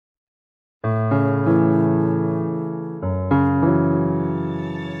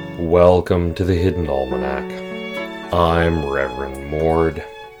Welcome to the Hidden Almanac. I'm Reverend Mord.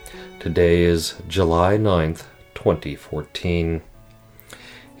 Today is July 9th, 2014.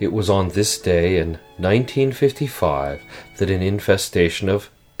 It was on this day in 1955 that an infestation of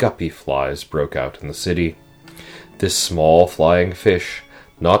guppy-flies broke out in the city. This small flying fish,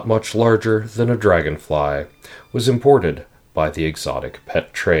 not much larger than a dragonfly, was imported by the exotic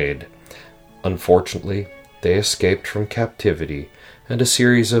pet trade. Unfortunately, they escaped from captivity, and a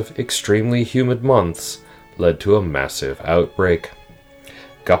series of extremely humid months led to a massive outbreak.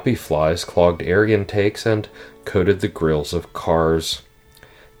 Guppy flies clogged air intakes and coated the grills of cars.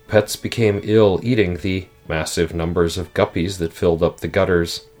 Pets became ill eating the massive numbers of guppies that filled up the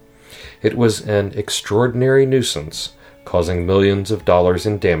gutters. It was an extraordinary nuisance, causing millions of dollars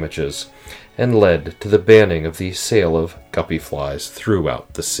in damages, and led to the banning of the sale of guppy flies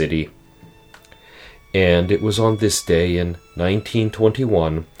throughout the city. And it was on this day in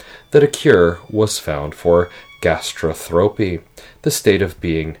 1921 that a cure was found for gastrothropy, the state of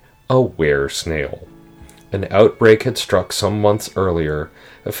being a were-snail. An outbreak had struck some months earlier,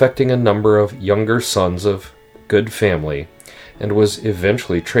 affecting a number of younger sons of good family, and was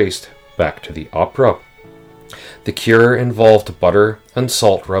eventually traced back to the opera. The cure involved butter and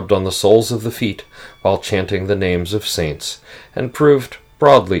salt rubbed on the soles of the feet while chanting the names of saints, and proved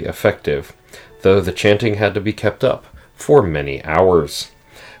broadly effective, though the chanting had to be kept up for many hours.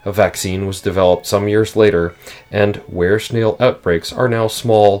 A vaccine was developed some years later, and were-snail outbreaks are now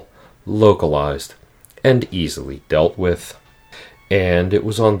small, localized, and easily dealt with. And it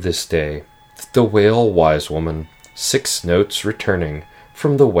was on this day that the whale wise woman, 6 notes returning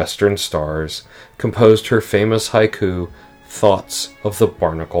from the western stars, composed her famous haiku, Thoughts of the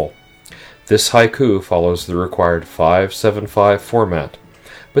Barnacle. This haiku follows the required 5-7-5 format,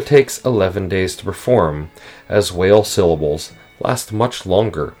 but takes 11 days to perform, as whale syllables last much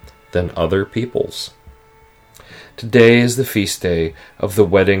longer than other people's. Today is the feast day of the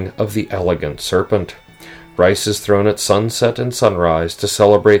wedding of the Elegant Serpent. Rice is thrown at sunset and sunrise to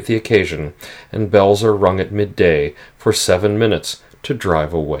celebrate the occasion, and bells are rung at midday for 7 minutes to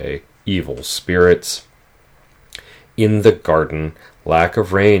drive away evil spirits. In the garden, lack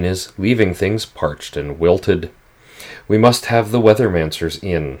of rain is leaving things parched and wilted. We must have the weathermancers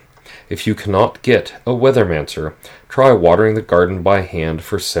in. If you cannot get a weathermancer, try watering the garden by hand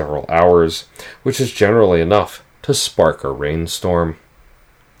for several hours, which is generally enough to spark a rainstorm.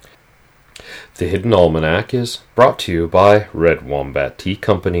 The Hidden Almanac is brought to you by Red Wombat Tea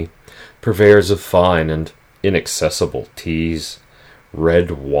Company, purveyors of fine and inaccessible teas.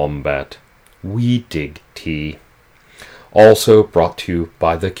 Red Wombat. We dig tea. Also brought to you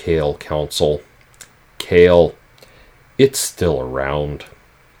by the Kale Council. Kale. It's still around.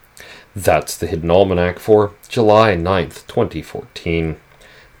 That's the Hidden Almanac for July 9th, 2014.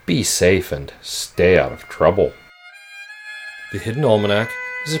 Be safe and stay out of trouble. The Hidden Almanac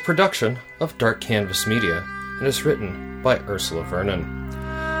is a production of Dark Canvas Media and is written by Ursula Vernon.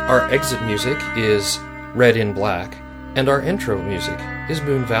 Our exit music is Red in Black, and our intro music is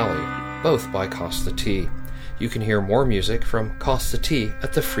Moon Valley, both by Costa T. You can hear more music from Costa T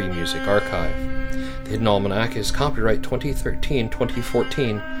at the Free Music Archive. The Hidden Almanac is copyright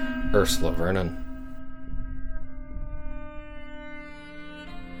 2013-2014, Ursula Vernon.